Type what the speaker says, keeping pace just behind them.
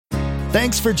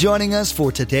Thanks for joining us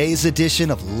for today's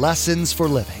edition of Lessons for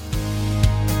Living.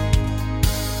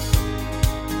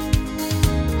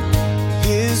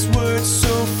 His word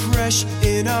so fresh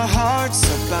in our hearts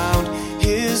abound.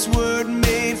 His word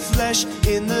made flesh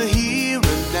in the here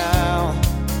and now.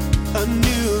 A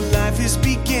new life is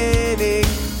beginning.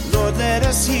 Lord, let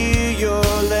us hear your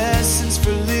lessons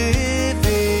for living.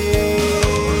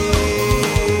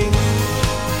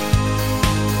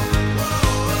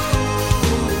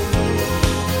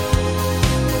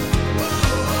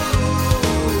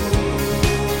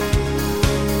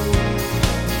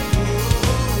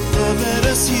 Lord, let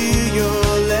us hear your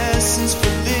lessons for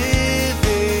living.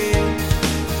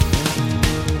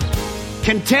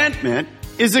 Contentment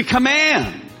is a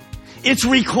command. It's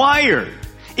required.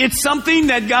 It's something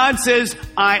that God says,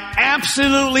 I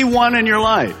absolutely want in your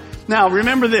life. Now,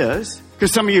 remember this,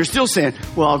 because some of you are still saying,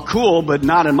 well, cool, but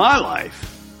not in my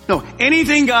life. No,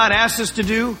 anything God asks us to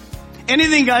do,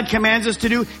 anything God commands us to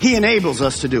do, He enables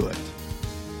us to do it.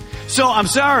 So, I'm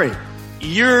sorry,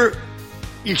 your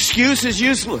excuse is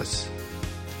useless.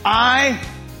 I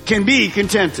can be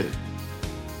contented.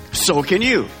 So can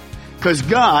you, because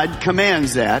God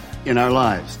commands that in our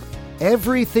lives.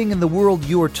 Everything in the world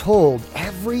you are told,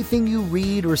 everything you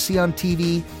read or see on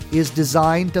TV is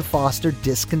designed to foster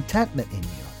discontentment in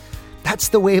you. That's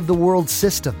the way of the world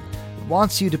system. It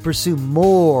wants you to pursue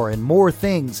more and more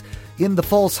things in the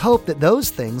false hope that those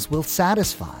things will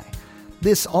satisfy.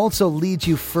 This also leads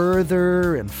you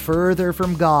further and further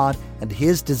from God and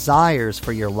His desires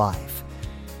for your life.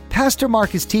 Pastor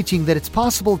Mark is teaching that it's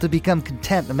possible to become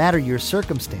content no matter your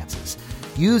circumstances.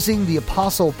 Using the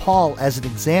Apostle Paul as an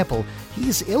example,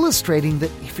 he's illustrating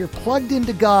that if you're plugged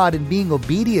into God and being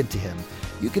obedient to Him,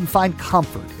 you can find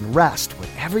comfort and rest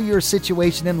whatever your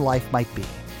situation in life might be.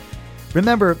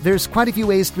 Remember, there's quite a few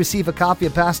ways to receive a copy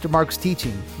of Pastor Mark's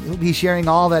teaching. He'll be sharing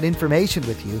all that information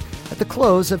with you at the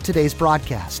close of today's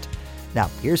broadcast. Now,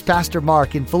 here's Pastor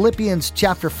Mark in Philippians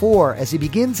chapter 4 as he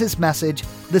begins his message,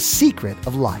 The Secret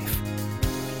of Life.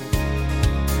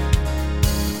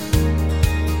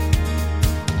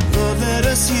 Let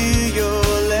us hear your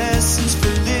lessons for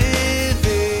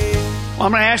living. Well,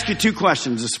 I'm going to ask you two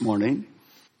questions this morning,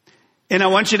 and I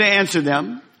want you to answer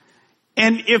them.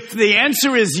 And if the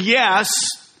answer is yes,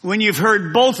 when you've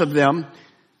heard both of them,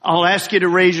 I'll ask you to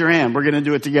raise your hand. We're going to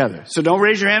do it together. So don't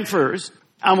raise your hand first.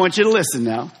 I want you to listen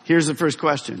now. Here's the first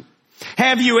question.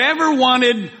 Have you ever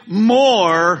wanted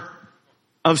more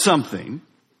of something?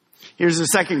 Here's the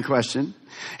second question.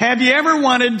 Have you ever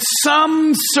wanted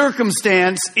some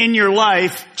circumstance in your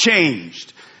life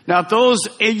changed? Now, if those,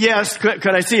 yes, could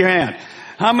I see your hand?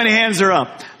 How many hands are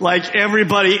up? Like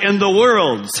everybody in the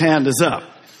world's hand is up.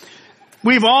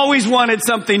 We've always wanted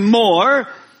something more.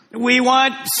 We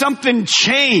want something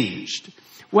changed.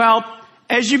 Well,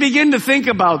 as you begin to think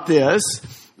about this,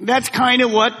 that's kind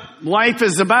of what life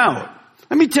is about.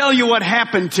 Let me tell you what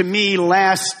happened to me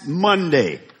last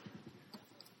Monday.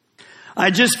 I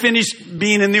just finished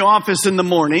being in the office in the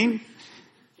morning,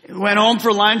 went home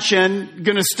for lunch and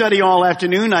going to study all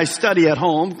afternoon. I study at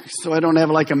home, so I don't have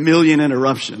like a million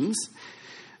interruptions.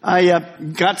 I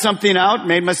got something out,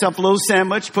 made myself a little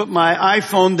sandwich, put my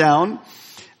iPhone down,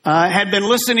 had been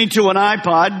listening to an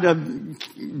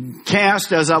iPod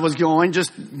cast as I was going,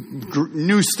 just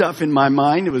new stuff in my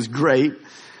mind. It was great.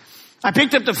 I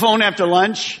picked up the phone after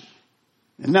lunch,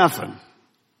 and nothing.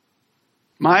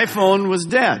 My iPhone was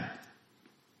dead.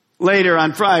 Later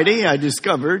on Friday, I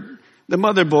discovered the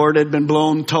motherboard had been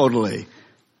blown totally.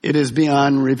 It is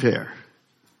beyond repair.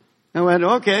 I went,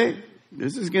 okay,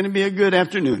 this is going to be a good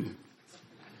afternoon.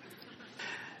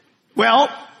 Well,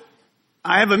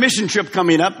 I have a mission trip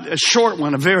coming up, a short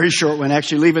one, a very short one,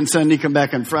 actually leaving Sunday, come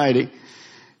back on Friday.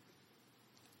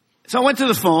 So I went to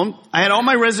the phone. I had all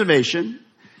my reservation.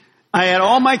 I had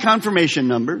all my confirmation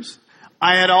numbers.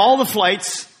 I had all the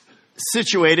flights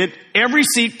situated, every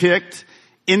seat picked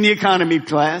in the economy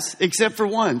class, except for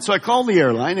one. So I called the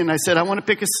airline and I said, I want to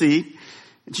pick a seat.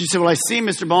 And she said, well, I see,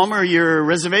 Mr. Ballmer, your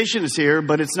reservation is here,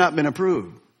 but it's not been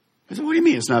approved. I said, what do you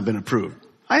mean it's not been approved?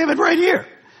 I have it right here.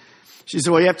 She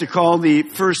said, well, you have to call the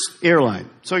first airline.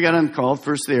 So I got on the call,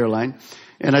 first the airline.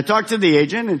 And I talked to the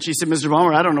agent and she said, Mr.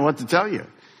 Ballmer, I don't know what to tell you.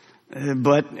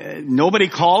 But nobody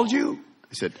called you?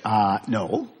 I said,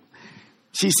 no.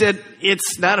 She said,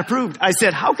 it's not approved. I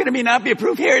said, how can it not be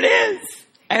approved? Here it is.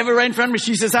 I have it right in front of me.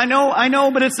 She says, I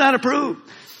know, but it's not approved.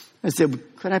 I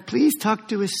said, could I please talk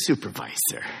to his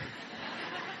supervisor?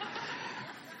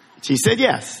 She said,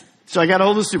 yes. So I got a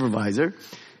hold of the supervisor.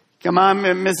 Come on,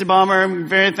 Mr.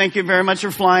 Ballmer, thank you very much for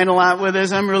flying a lot with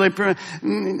us. I'm really,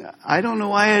 I don't know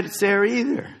why it's there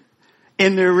either.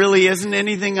 And there really isn't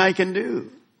anything I can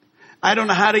do. I don't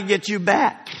know how to get you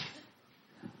back.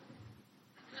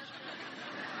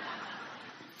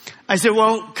 I said,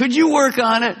 well, could you work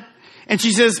on it? And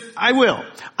she says, I will.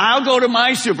 I'll go to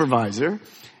my supervisor,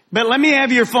 but let me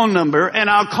have your phone number and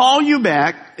I'll call you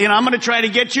back and I'm going to try to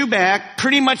get you back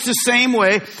pretty much the same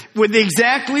way with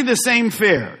exactly the same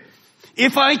fare.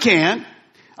 If I can't,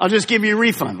 I'll just give you a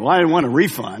refund. Well, I didn't want a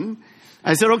refund.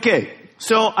 I said, okay.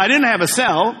 So I didn't have a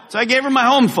cell, so I gave her my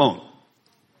home phone.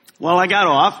 Well, I got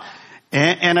off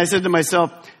and I said to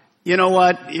myself, you know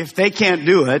what? If they can't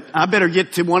do it, I better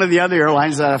get to one of the other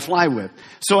airlines that I fly with.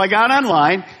 So I got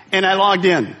online and I logged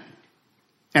in.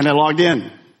 And I logged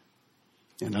in.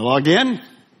 And I logged in.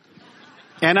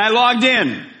 And I logged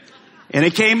in. And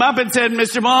it came up and said,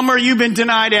 Mr. Balmer, you've been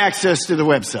denied access to the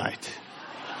website.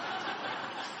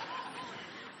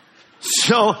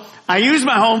 So I used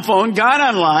my home phone, got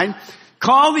online,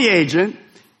 called the agent,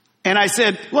 and I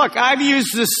said, look, I've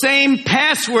used the same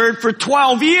password for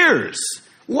 12 years.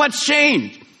 What's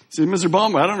changed? He said, Mr.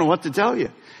 Balmer, I don't know what to tell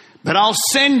you, but I'll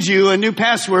send you a new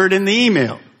password in the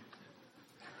email.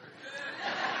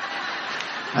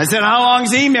 I said, how long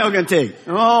is the email going to take?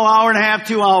 Oh, hour and a half,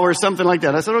 2 hours, something like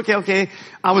that. I said, okay.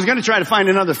 I was going to try to find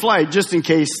another flight just in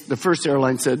case the first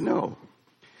airline said no.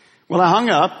 Well, I hung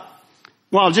up.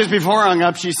 Well, just before I hung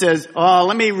up, she says, oh,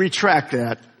 let me retract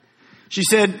that. She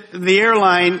said, the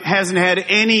airline hasn't had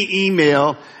any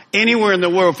email anywhere in the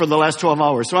world for the last 12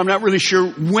 hours. So I'm not really sure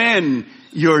when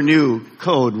your new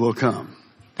code will come.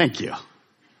 Thank you.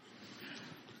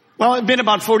 Well, it'd been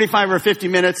about 45 or 50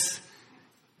 minutes.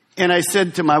 And I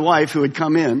said to my wife who had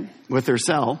come in with her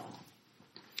cell,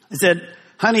 I said,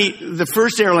 honey, the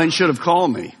first airline should have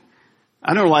called me.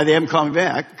 I don't know why they haven't called me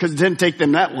back because it didn't take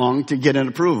them that long to get an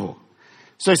approval.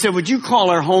 So I said, would you call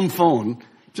our home phone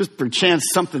just for chance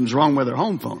something's wrong with her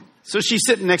home phone? So she's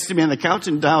sitting next to me on the couch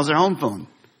and dials her home phone.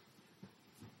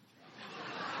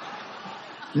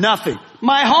 Nothing.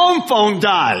 My home phone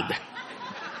died.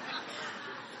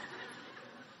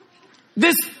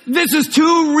 This is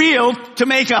too real to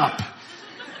make up.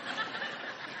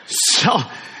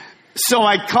 So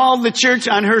I called the church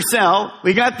on her cell.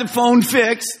 We got the phone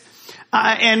fixed.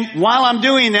 And while I'm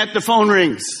doing that, the phone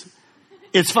rings.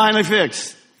 It's finally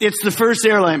fixed. It's the first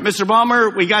airline. Mr. Balmer,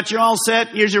 we got you all set.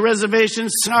 Here's your reservation.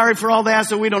 Sorry for all the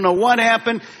hassle. We don't know what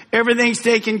happened. Everything's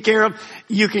taken care of.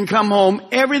 You can come home.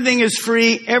 Everything is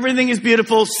free. Everything is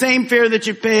beautiful. Same fare that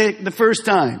you paid the first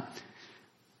time.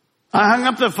 I hung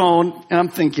up the phone and I'm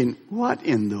thinking, what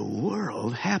in the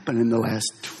world happened in the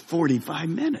last 45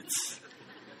 minutes?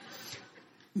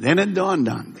 Then it dawned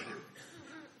on me.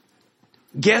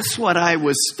 Guess what I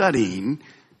was studying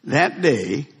that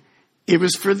day? It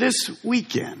was for this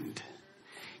weekend.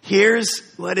 Here's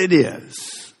what it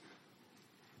is.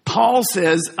 Paul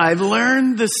says, I've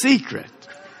learned the secret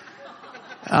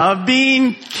of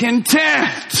being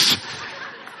content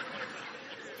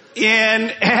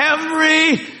in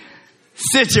every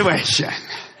situation.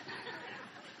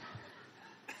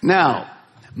 Now,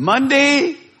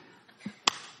 Monday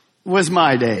was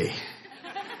my day.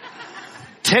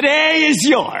 Today is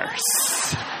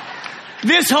yours.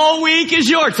 This whole week is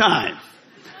your time.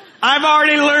 I've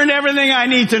already learned everything I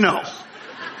need to know.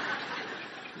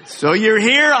 So you're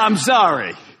here, I'm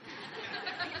sorry.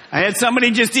 I had somebody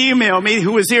just email me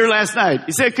who was here last night.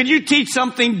 He said, could you teach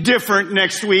something different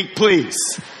next week, please?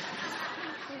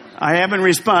 I haven't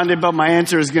responded, but my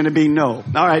answer is going to be no.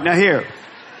 All right, now here.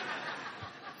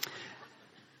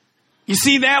 You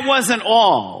see, that wasn't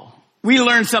all. We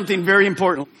learned something very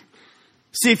important.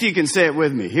 See if you can say it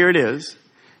with me. Here it is.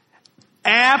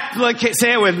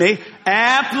 Say it with me.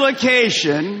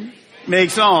 Application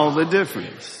makes all the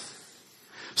difference.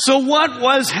 So what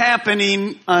was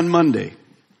happening on Monday?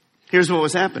 Here's what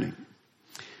was happening.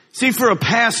 See, for a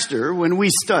pastor, when we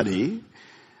study,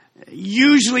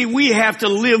 usually we have to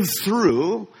live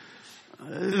through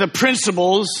the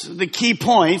principles, the key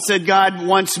points that God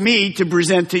wants me to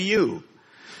present to you.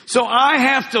 So I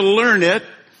have to learn it,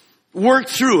 work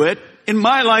through it in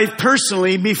my life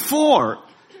personally before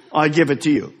I give it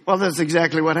to you. Well, that's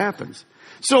exactly what happens.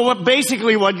 So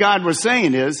basically what God was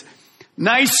saying is,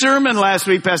 nice sermon last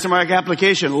week, Pastor Mark,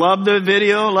 application. Loved the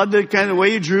video, loved the kind of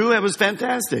way you drew. It was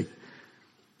fantastic.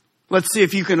 Let's see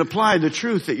if you can apply the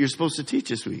truth that you're supposed to teach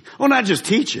this week. Well, not just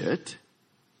teach it.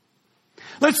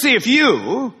 Let's see if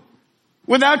you,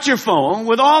 without your phone,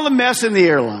 with all the mess in the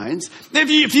airlines,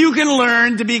 if you can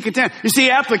learn to be content. You see,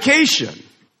 application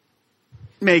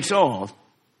makes all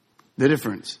the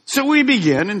difference. So we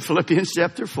begin in Philippians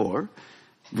chapter 4,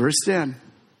 verse 10.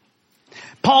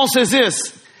 Paul says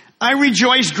this, I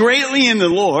rejoice greatly in the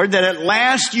Lord that at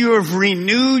last you have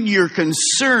renewed your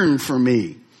concern for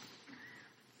me.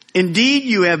 Indeed,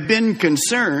 you have been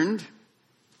concerned,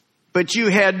 but you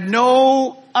had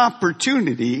no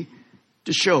opportunity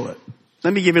to show it.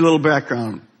 Let me give you a little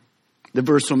background. The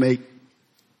verse will make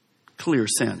clear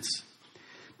sense.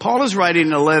 Paul is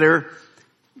writing a letter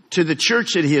to the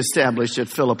church that he established at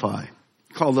Philippi,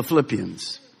 called the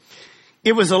Philippians.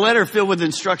 It was a letter filled with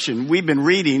instruction. We've been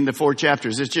reading the 4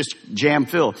 chapters. It's just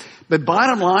jam-filled. But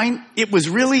bottom line, it was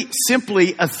really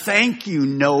simply a thank you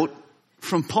note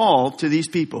from Paul to these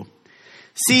people.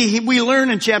 See, we learn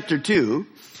in chapter 2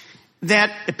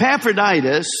 that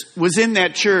Epaphroditus was in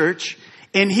that church,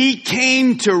 and he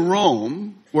came to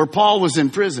Rome, where Paul was in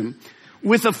prison,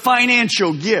 with a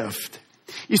financial gift.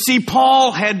 You see,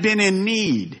 Paul had been in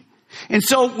need. And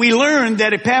so we learned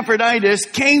that Epaphroditus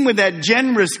came with that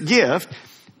generous gift,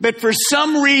 but for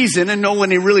some reason, and no one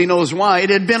really knows why, it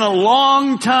had been a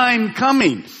long time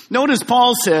coming. Notice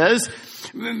Paul says,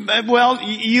 well,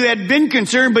 you had been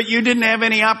concerned, but you didn't have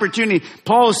any opportunity.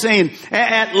 Paul is saying,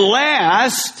 at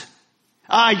last,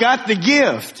 I got the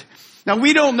gift. Now,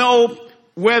 we don't know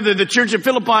whether the church of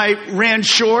Philippi ran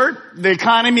short, the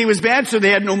economy was bad, so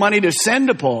they had no money to send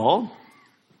to Paul.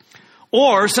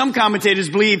 Or some commentators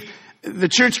believe the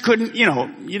church couldn't,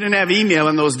 you didn't have email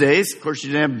in those days. Of course,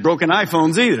 you didn't have broken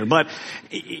iPhones either. But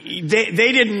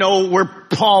they didn't know where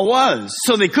Paul was,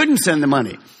 so they couldn't send the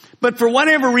money. But for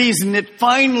whatever reason, it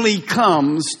finally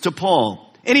comes to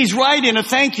Paul. And he's writing a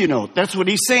thank you note. That's what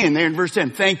he's saying there in verse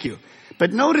 10. Thank you.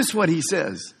 But notice what he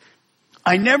says.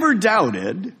 I never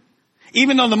doubted,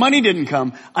 even though the money didn't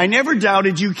come, I never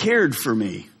doubted you cared for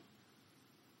me.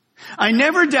 I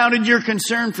never doubted your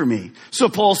concern for me. So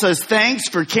Paul says, thanks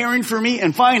for caring for me,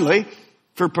 and finally,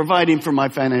 for providing for my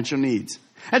financial needs.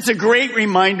 That's a great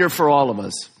reminder for all of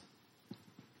us.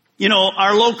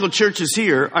 Our local churches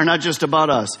here are not just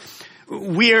about us.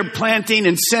 We are planting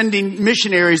and sending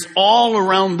missionaries all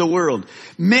around the world.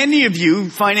 Many of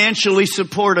you financially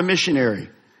support a missionary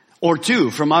or two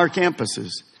from our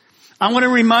campuses. I want to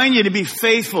remind you to be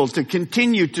faithful, to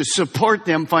continue to support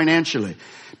them financially.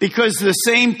 Because the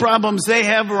same problems they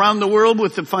have around the world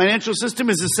with the financial system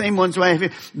is the same ones I have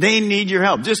here. They need your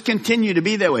help. Just continue to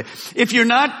be that way. If you're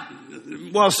not,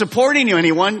 supporting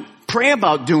anyone, pray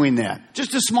about doing that.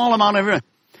 Just a small amount of it.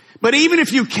 But even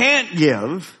if you can't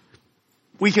give,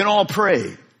 we can all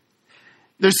pray.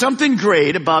 There's something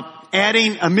great about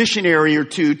adding a missionary or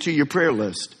two to your prayer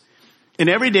list. And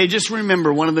every day, just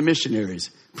remember one of the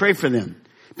missionaries. Pray for them.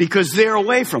 Because they're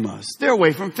away from us. They're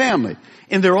away from family.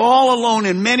 And they're all alone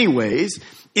in many ways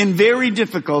in very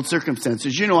difficult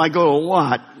circumstances. I go a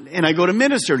lot and I go to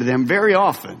minister to them very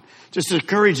often. Just to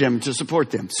encourage them, to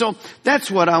support them. So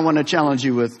that's what I want to challenge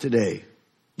you with today.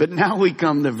 But now we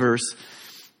come to verse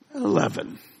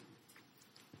 11.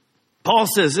 Paul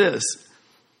says this,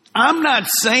 I'm not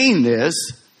saying this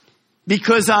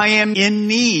because I am in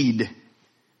need.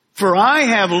 For I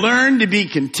have learned to be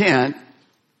content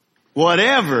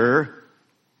whatever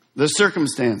the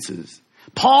circumstances.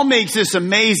 Paul makes this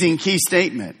amazing key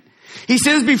statement. He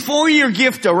says, before your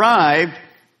gift arrived,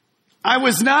 I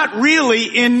was not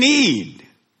really in need.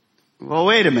 Well,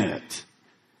 wait a minute.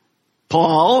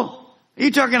 Paul, are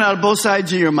you talking out of both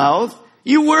sides of your mouth?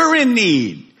 You were in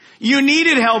need. You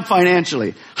needed help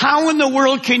financially. How in the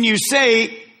world can you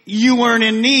say you weren't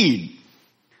in need?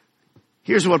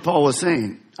 Here's what Paul was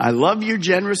saying. I love your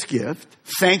generous gift.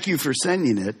 Thank you for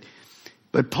sending it.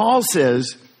 But Paul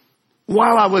says,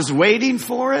 while I was waiting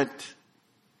for it,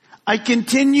 I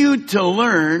continued to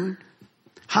learn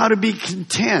how to be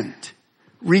content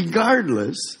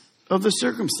regardless of the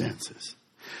circumstances.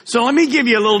 So let me give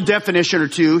you a little definition or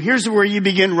two. Here's where you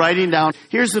begin writing down.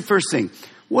 Here's the first thing.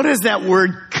 What does that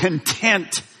word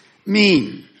content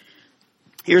mean?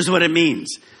 Here's what it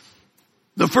means.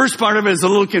 The first part of it is a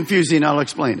little confusing. I'll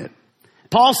explain it.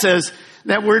 Paul says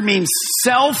that word means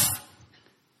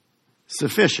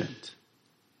self-sufficient.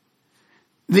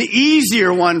 The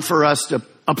easier one for us to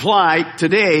apply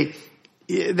today,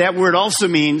 that word also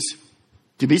means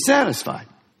to be satisfied.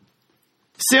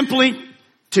 Simply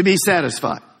to be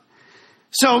satisfied.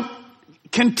 So,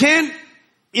 content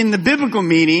in the biblical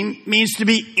meaning means to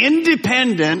be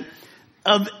independent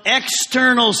of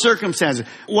external circumstances.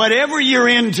 Whatever you're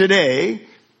in today,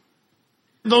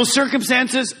 those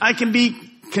circumstances, I can be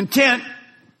content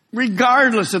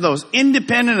regardless of those,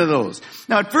 independent of those.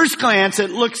 Now, at first glance, it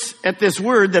looks at this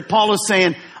word that Paul is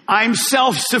saying, I'm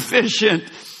self-sufficient.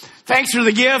 Thanks for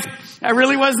the gift. I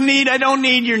really wasn't need. I don't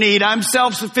need your need. I'm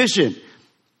self-sufficient.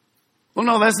 Well,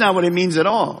 no, that's not what it means at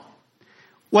all.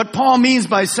 What Paul means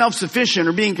by self-sufficient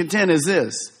or being content is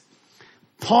this.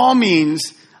 Paul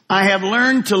means I have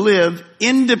learned to live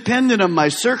independent of my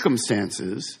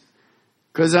circumstances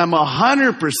Because I'm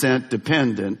 100%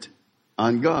 dependent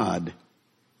on God.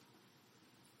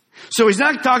 So he's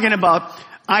not talking about,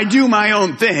 I do my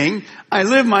own thing, I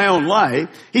live my own life.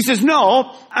 He says,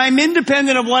 no, I'm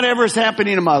independent of whatever's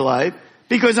happening in my life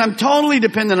because I'm totally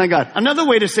dependent on God. Another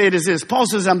way to say it is this. Paul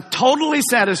says, I'm totally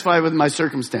satisfied with my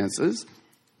circumstances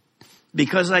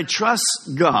because I trust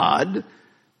God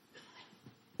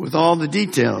with all the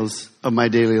details of my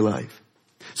daily life.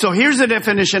 So here's a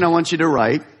definition I want you to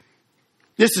write.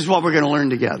 This is what we're going to learn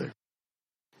together.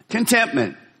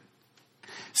 Contentment.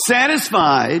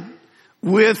 Satisfied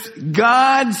with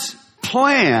God's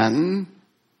plan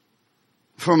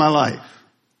for my life.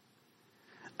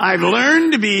 I've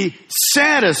learned to be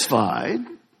satisfied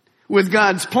with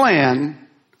God's plan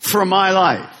for my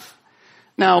life.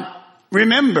 Now,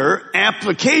 remember,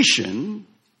 application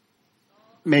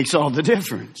makes all the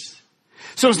difference.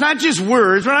 So it's not just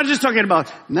words. We're not just talking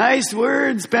about nice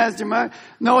words, Pastor Mark.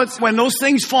 No, it's when those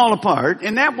things fall apart,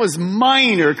 and that was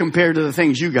minor compared to the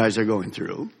things you guys are going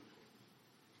through.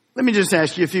 Let me just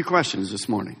ask you a few questions this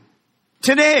morning.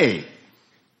 Today,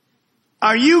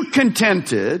 are you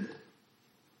contented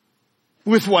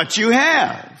with what you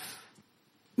have?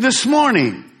 This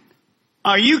morning,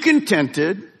 are you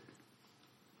contented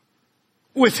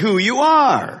with who you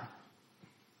are?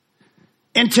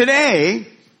 And today,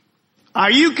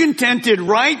 are you contented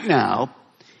right now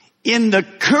in the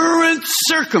current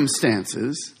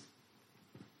circumstances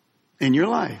in your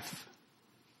life?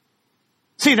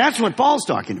 See, that's what Paul's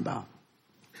talking about.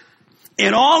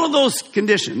 In all of those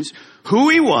conditions, who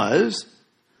he was,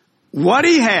 what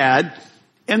he had,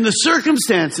 and the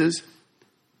circumstances,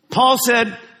 Paul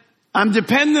said, I'm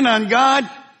dependent on God.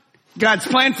 God's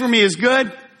plan for me is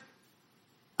good.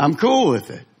 I'm cool with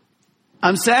it.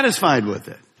 I'm satisfied with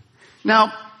it.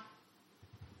 Now,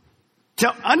 to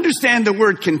understand the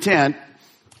word content,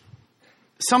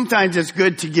 sometimes it's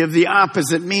good to give the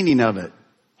opposite meaning of it.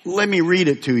 Let me read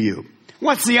it to you.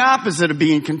 What's the opposite of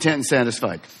being content and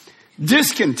satisfied?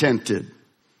 Discontented,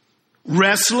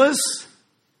 restless,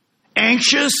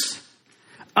 anxious,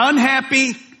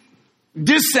 unhappy,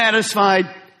 dissatisfied,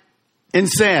 and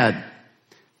sad.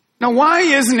 Now, why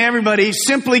isn't everybody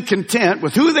simply content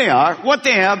with who they are, what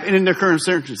they have, and in their current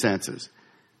circumstances?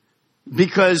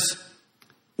 Because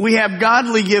we have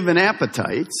godly given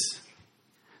appetites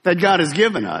that God has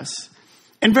given us,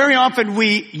 and very often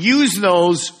we use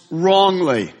those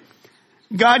wrongly.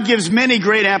 God gives many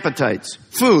great appetites.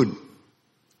 Food.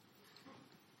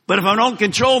 But if I don't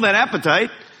control that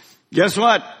appetite, guess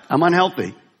what? I'm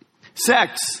unhealthy.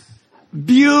 Sex.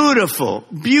 Beautiful,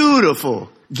 beautiful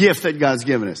gift that God's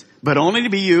given us. But only to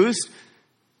be used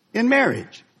in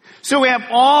marriage. So we have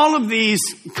all of these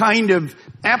kind of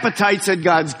appetites that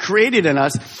God's created in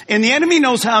us. And the enemy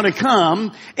knows how to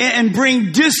come and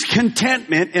bring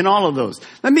discontentment in all of those.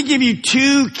 Let me give you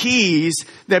two keys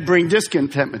that bring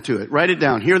discontentment to it. Write it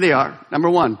down. Here they are. Number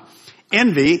one,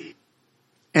 envy.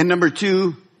 And number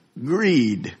two,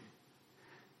 greed.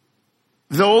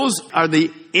 Those are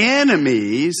the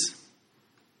enemies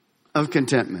of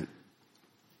contentment.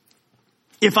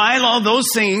 If I allow those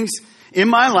things in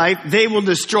my life, they will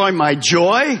destroy my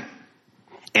joy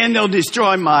and they'll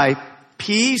destroy my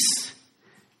peace.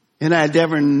 And I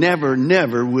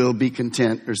never will be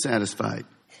content or satisfied.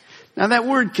 Now that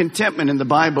word contentment in the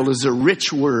Bible is a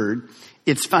rich word.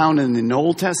 It's found in the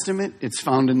Old Testament. It's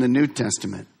found in the New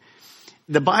Testament.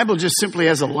 The Bible just simply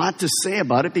has a lot to say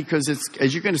about it because it's,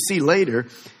 as you're going to see later,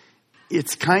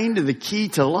 it's kind of the key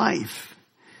to life.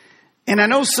 And I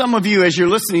know some of you, as you're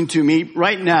listening to me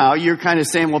right now, you're kind of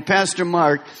saying, well, Pastor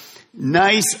Mark,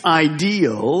 nice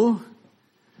ideal.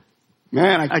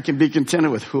 Man, I can be contented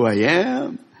with who I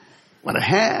am, what I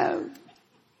have,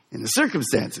 and the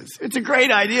circumstances. It's a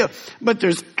great idea, but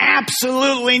there's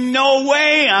absolutely no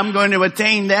way I'm going to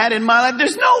attain that in my life.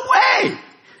 There's no way.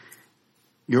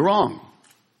 You're wrong.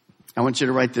 I want you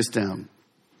to write this down.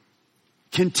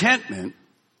 Contentment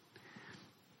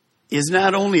is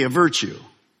not only a virtue.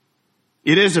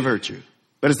 It is a virtue,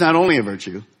 but it's not only a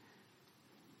virtue.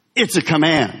 It's a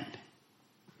command.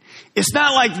 It's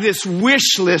not like this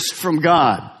wish list from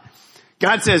God.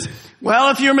 God says, well,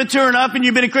 if you're mature enough and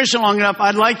you've been a Christian long enough,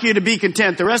 I'd like you to be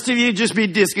content. The rest of you just be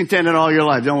discontented all your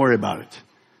life. Don't worry about it.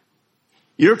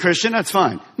 You're a Christian, that's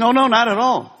fine. No, not at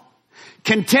all.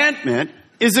 Contentment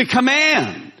is a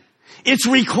command. It's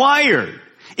required.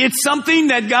 It's something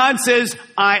that God says,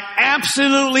 I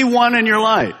absolutely want in your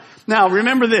life. Now,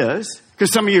 remember this,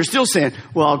 because some of you are still saying,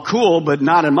 well, cool, but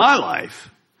not in my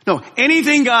life. No,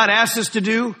 anything God asks us to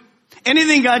do,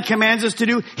 anything God commands us to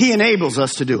do, He enables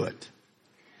us to do it.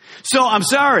 So I'm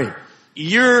sorry,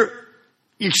 your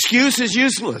excuse is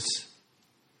useless.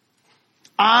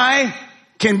 I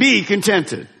can be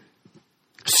contented.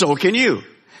 So can you.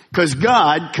 Because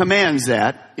God commands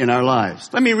that in our lives.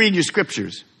 Let me read you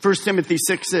scriptures. 1 Timothy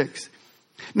 6:6.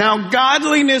 Now,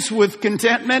 godliness with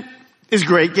contentment is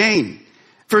great gain.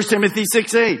 1 Timothy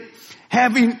 6:8.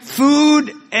 Having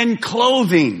food and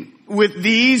clothing, with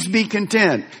these be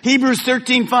content. Hebrews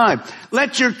 13:5.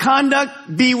 Let your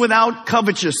conduct be without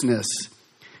covetousness.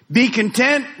 Be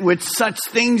content with such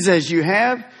things as you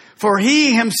have, for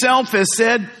he himself has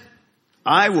said,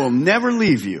 I will never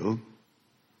leave you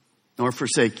nor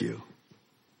forsake you.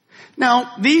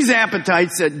 Now, these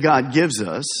appetites that God gives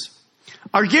us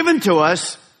are given to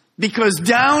us because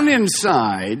down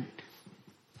inside,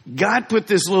 God put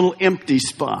this little empty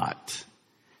spot.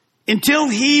 Until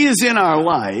he is in our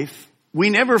life, we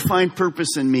never find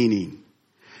purpose and meaning.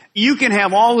 You can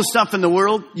have all the stuff in the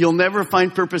world, you'll never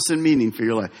find purpose and meaning for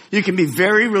your life. You can be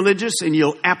very religious and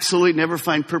you'll absolutely never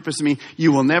find purpose and meaning.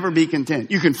 You will never be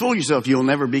content. You can fool yourself, you'll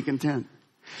never be content.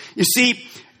 You see,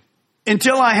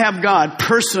 until I have God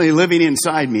personally living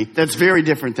inside me, that's very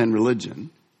different than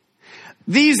religion.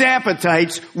 These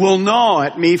appetites will gnaw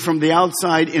at me from the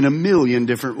outside in a million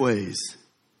different ways.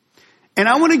 And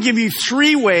I want to give you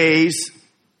 3 ways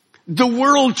the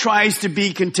world tries to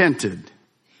be contented.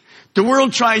 The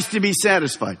world tries to be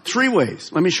satisfied. 3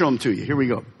 ways. Let me show them to you. Here we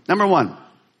go. Number 1.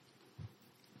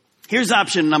 Here's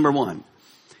option number 1.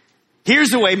 Here's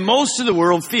the way most of the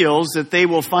world feels that they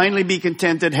will finally be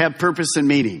contented, have purpose and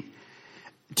meaning.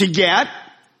 To get,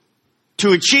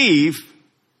 to achieve,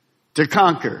 to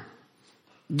conquer.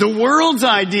 The world's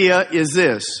idea is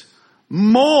this: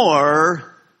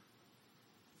 more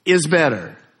is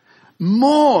better.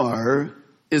 More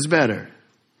is better.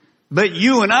 But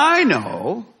you and I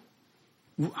know,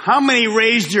 how many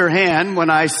raised your hand when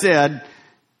I said,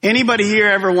 anybody here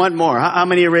ever want more? How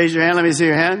many raised your hand? Let me see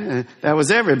your hand. That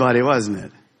was everybody, wasn't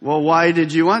it? Well, why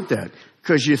did you want that?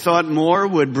 Because you thought more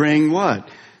would bring what?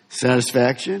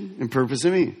 Satisfaction and purpose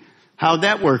and meaning. How'd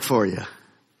that work for you?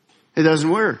 It doesn't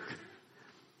work.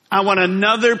 I want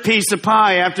another piece of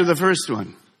pie after the first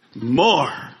one.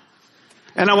 More.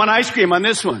 And I want ice cream on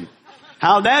this one.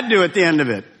 How'd that do at the end of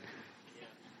it?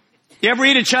 You ever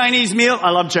eat a Chinese meal?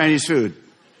 I love Chinese food.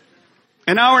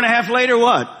 An hour and a half later,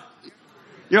 what?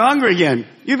 You're hungry again.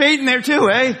 You've eaten there too,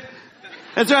 eh?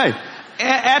 That's right.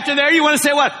 After there, you want to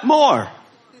say what? More.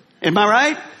 Am I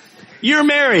right? You're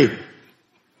married.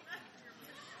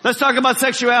 Let's talk about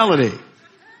sexuality.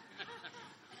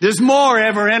 Does more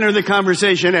ever enter the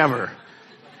conversation ever?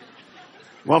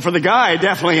 Well, for the guy, it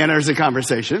definitely enters the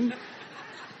conversation.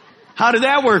 How did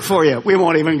that work for you? We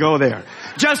won't even go there.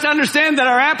 Just understand that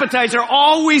our appetites are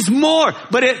always more,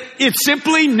 but it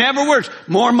simply never works.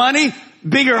 More money,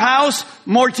 bigger house,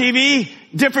 more TV,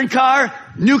 different car,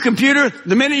 new computer.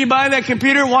 The minute you buy that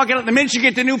computer, walk it up. The minute you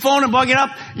get the new phone and plug it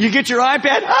up, you get your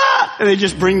iPad, and they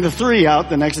just bring the 3 out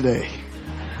the next day.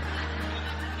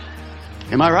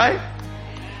 Am I right?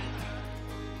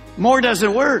 More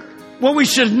doesn't work. Well, we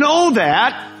should know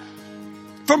that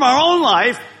from our own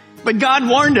life, but God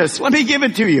warned us. Let me give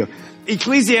it to you.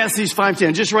 Ecclesiastes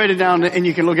 5:10. Just write it down and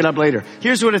you can look it up later.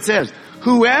 Here's what it says.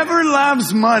 Whoever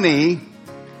loves money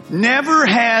never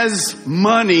has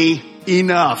money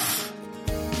enough.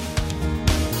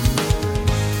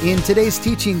 In today's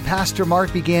teaching, Pastor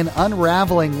Mark began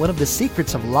unraveling one of the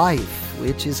secrets of life,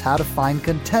 which is how to find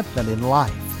contentment in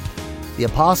life. The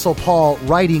Apostle Paul,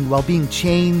 writing while being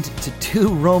chained to 2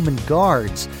 Roman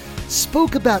guards,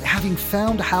 spoke about having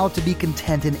found how to be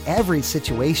content in every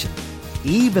situation,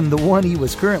 even the one he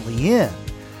was currently in.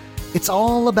 It's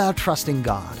all about trusting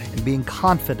God and being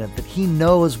confident that He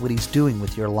knows what He's doing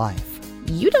with your life.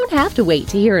 You don't have to wait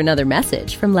to hear another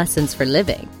message from Lessons for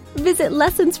Living. Visit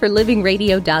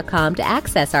lessonsforlivingradio.com to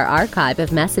access our archive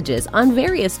of messages on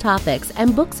various topics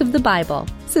and books of the Bible.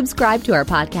 Subscribe to our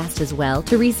podcast as well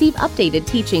to receive updated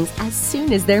teachings as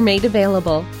soon as they're made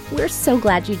available. We're so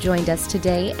glad you joined us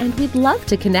today, and we'd love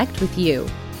to connect with you.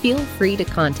 Feel free to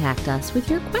contact us with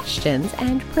your questions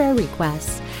and prayer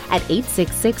requests at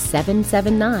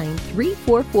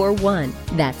 866-779-3441.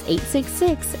 That's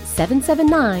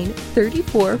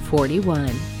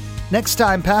 866-779-3441. Next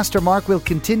time, Pastor Mark will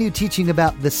continue teaching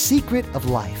about the secret of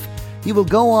life. He will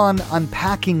go on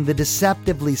unpacking the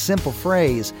deceptively simple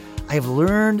phrase, I have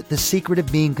learned the secret of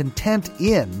being content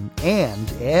in and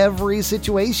every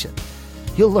situation.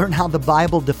 You'll learn how the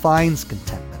Bible defines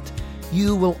contentment.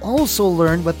 You will also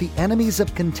learn what the enemies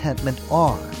of contentment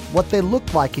are, what they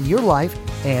look like in your life,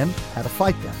 and how to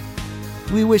fight them.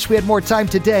 We wish we had more time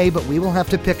today, but we will have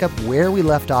to pick up where we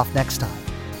left off next time,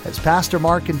 as Pastor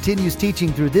Mark continues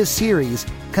teaching through this series,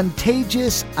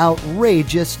 Contagious,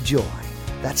 Outrageous Joy.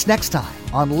 That's next time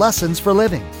on Lessons for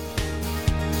Living.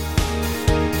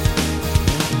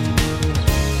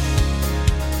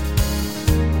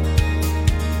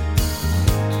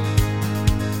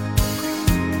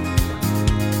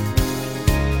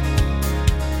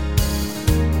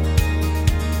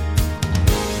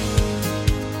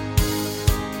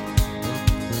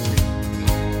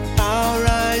 Our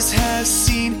eyes have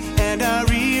seen and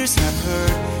our ears have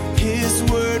heard His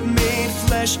word made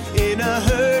flesh in a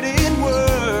hurting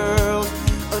world.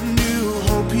 A new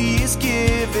hope He is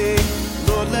giving.